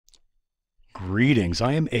Greetings,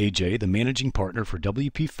 I am AJ, the managing partner for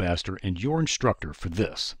WpFASTER and your instructor for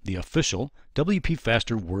this, the official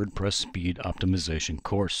WpFASTER WordPress Speed Optimization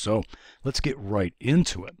course. So let's get right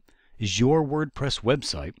into it. Is your WordPress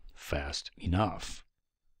website fast enough?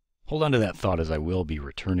 Hold on to that thought as I will be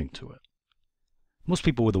returning to it. Most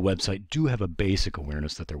people with a website do have a basic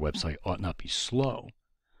awareness that their website ought not be slow.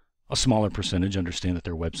 A smaller percentage understand that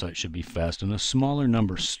their website should be fast, and a smaller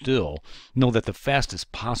number still know that the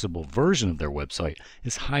fastest possible version of their website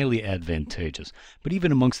is highly advantageous. But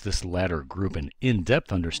even amongst this latter group, an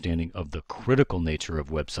in-depth understanding of the critical nature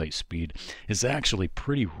of website speed is actually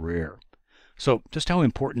pretty rare. So just how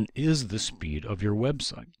important is the speed of your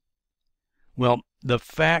website? Well, the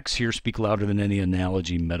facts here speak louder than any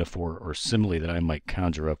analogy, metaphor, or simile that I might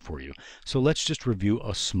conjure up for you. So let's just review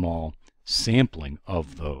a small sampling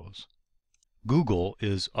of those. Google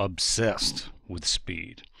is obsessed with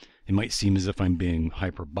speed. It might seem as if I'm being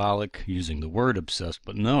hyperbolic using the word obsessed,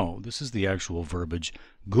 but no, this is the actual verbiage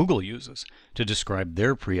Google uses to describe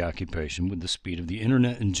their preoccupation with the speed of the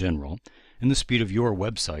internet in general and the speed of your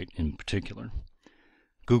website in particular.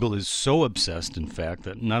 Google is so obsessed, in fact,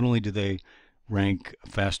 that not only do they rank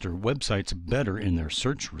faster websites better in their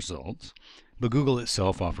search results, but Google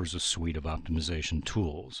itself offers a suite of optimization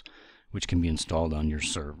tools which can be installed on your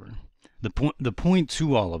server. The point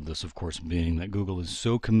to all of this, of course, being that Google is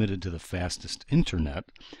so committed to the fastest internet,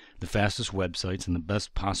 the fastest websites, and the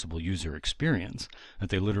best possible user experience that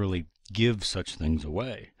they literally give such things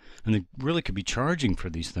away. And they really could be charging for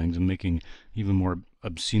these things and making even more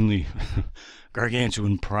obscenely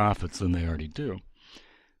gargantuan profits than they already do.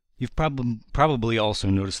 You've probably also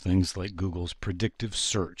noticed things like Google's predictive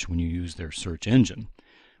search when you use their search engine.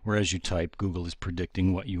 Whereas you type, Google is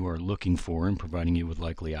predicting what you are looking for and providing you with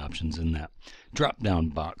likely options in that drop-down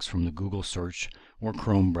box from the Google search or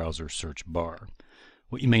Chrome browser search bar.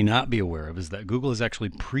 What you may not be aware of is that Google is actually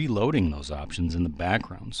preloading those options in the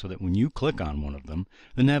background so that when you click on one of them,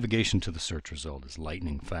 the navigation to the search result is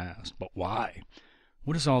lightning fast. But why?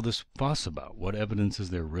 What is all this fuss about? What evidence is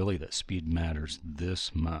there really that speed matters this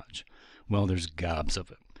much? Well, there's gobs of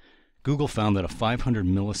it. Google found that a 500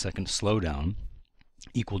 millisecond slowdown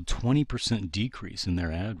equaled 20% decrease in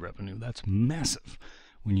their ad revenue. That's massive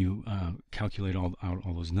when you calculate out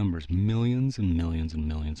all those numbers. Millions and millions and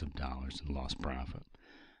millions of dollars in lost profit.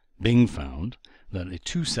 Bing found that a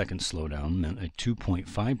 2-second slowdown meant a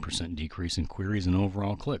 2.5% decrease in queries and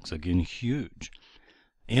overall clicks. Again, huge.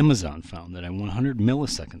 Amazon found that a 100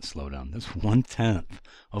 millisecond slowdown, that's 1/10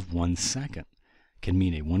 of 1 second, can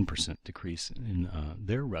mean a 1% decrease in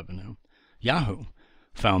their revenue. Yahoo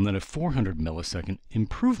found that a 400 millisecond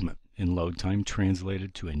improvement in load time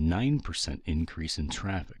translated to a 9% increase in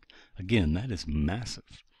traffic. Again, that is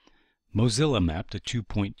massive. Mozilla mapped a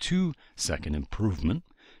 2.2 second improvement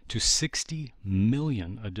to 60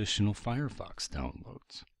 million additional Firefox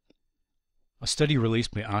downloads. A study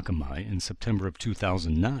released by Akamai in September of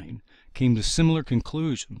 2009 came to similar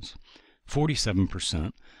conclusions.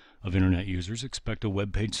 47% of internet users expect a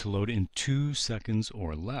web page to load in 2 seconds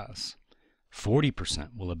or less. 40%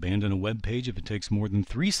 will abandon a web page if it takes more than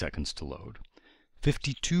 3 seconds to load.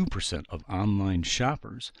 52% of online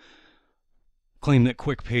shoppers claim that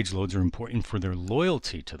quick page loads are important for their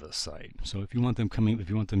loyalty to the site. So if you want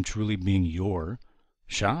them truly being your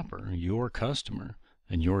shopper, your customer,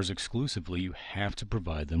 and yours exclusively, you have to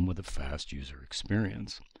provide them with a fast user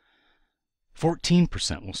experience.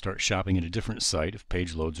 14% will start shopping at a different site if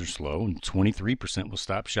page loads are slow, and 23% will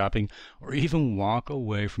stop shopping or even walk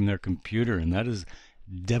away from their computer. And that is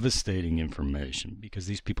devastating information because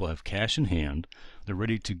these people have cash in hand. They're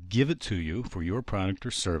ready to give it to you for your product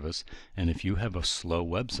or service, and if you have a slow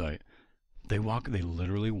website, they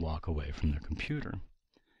literally walk away from their computer.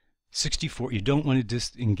 64, you don't want to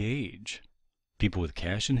disengage people with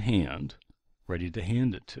cash in hand, ready to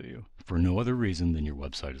hand it to you for no other reason than your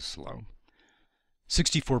website is slow.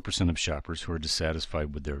 64% of shoppers who are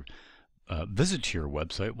dissatisfied with their visit to your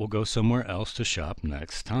website will go somewhere else to shop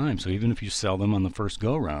next time. So even if you sell them on the first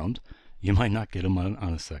go-round, you might not get them on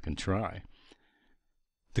a second try.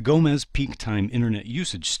 The Gomez Peak Time Internet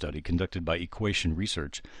Usage Study conducted by Equation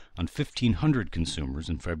Research on 1,500 consumers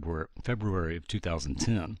in February of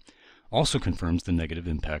 2010 also confirms the negative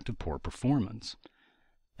impact of poor performance.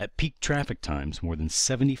 At peak traffic times, more than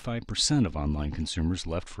 75% of online consumers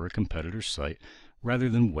left for a competitor's site rather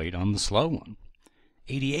than wait on the slow one.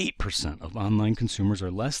 88% of online consumers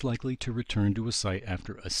are less likely to return to a site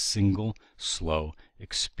after a single slow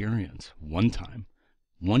experience. One time,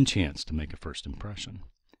 one chance to make a first impression.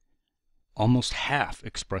 Almost half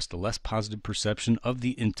expressed a less positive perception of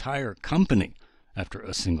the entire company after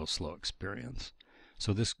a single slow experience.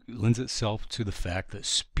 So this lends itself to the fact that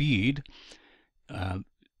speed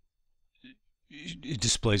it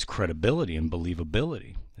displays credibility and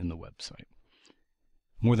believability in the website.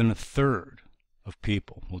 More than a third of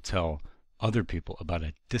people will tell other people about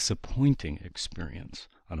a disappointing experience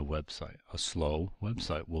on a website. A slow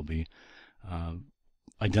website will be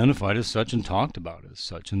identified as such and talked about as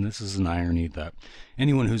such. And this is an irony that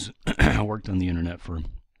anyone who's worked on the internet for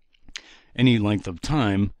any length of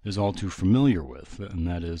time is all too familiar with, and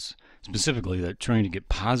that is specifically that trying to get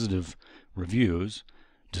positive reviews,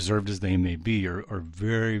 deserved as they may be, are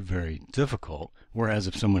very, very difficult. Whereas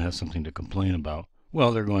if someone has something to complain about,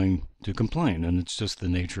 well, they're going to complain, and it's just the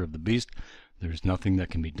nature of the beast. There's nothing that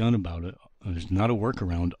can be done about it. There's not a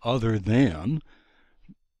workaround other than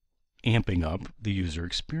amping up the user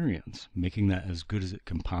experience, making that as good as it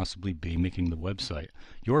can possibly be, making the website,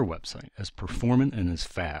 your website, as performant and as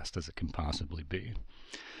fast as it can possibly be.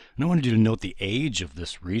 And I wanted you to note the age of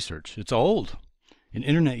this research. It's old. In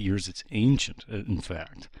internet years, it's ancient, in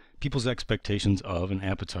fact. People's expectations of and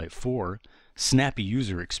appetite for snappy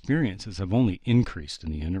user experiences have only increased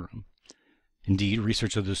in the interim. Indeed,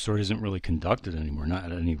 research of this sort isn't really conducted anymore, not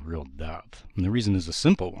at any real depth. And the reason is a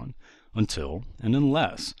simple one. Until and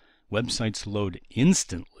unless websites load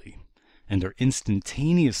instantly and are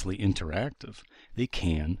instantaneously interactive, they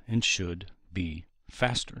can and should be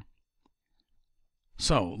faster.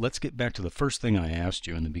 So let's get back to the first thing I asked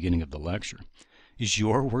you in the beginning of the lecture. Is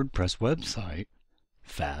your WordPress website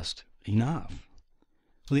fast enough?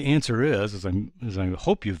 Well, the answer is, as I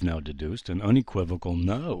hope you've now deduced, an unequivocal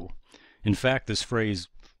no. In fact, this phrase,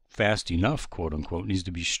 fast enough, quote unquote, needs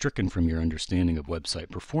to be stricken from your understanding of website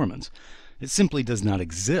performance. It simply does not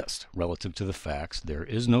exist relative to the facts. There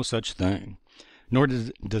is no such thing. Nor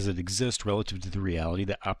does it exist relative to the reality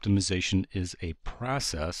that optimization is a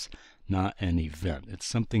process, not an event.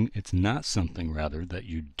 It's not something rather that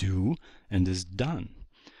you do and is done.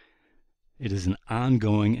 It is an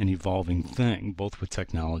ongoing and evolving thing, both with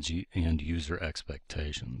technology and user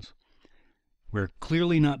expectations. We're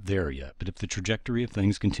clearly not there yet, but if the trajectory of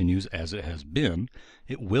things continues as it has been,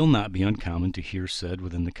 it will not be uncommon to hear said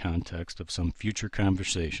within the context of some future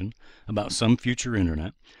conversation about some future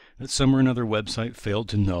internet that some or another website failed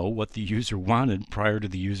to know what the user wanted prior to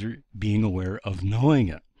the user being aware of knowing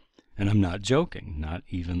it. And I'm not joking, not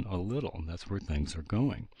even a little. That's where things are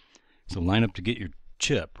going. So line up to get your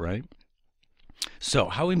chip, right? So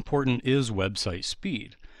how important is website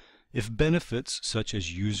speed? If benefits such as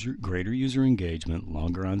greater user engagement,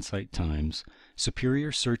 longer on-site times,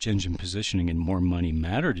 superior search engine positioning, and more money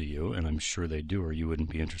matter to you, and I'm sure they do or you wouldn't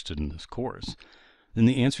be interested in this course, then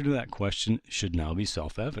the answer to that question should now be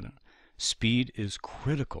self-evident. Speed is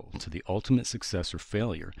critical to the ultimate success or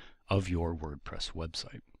failure of your WordPress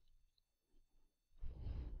website.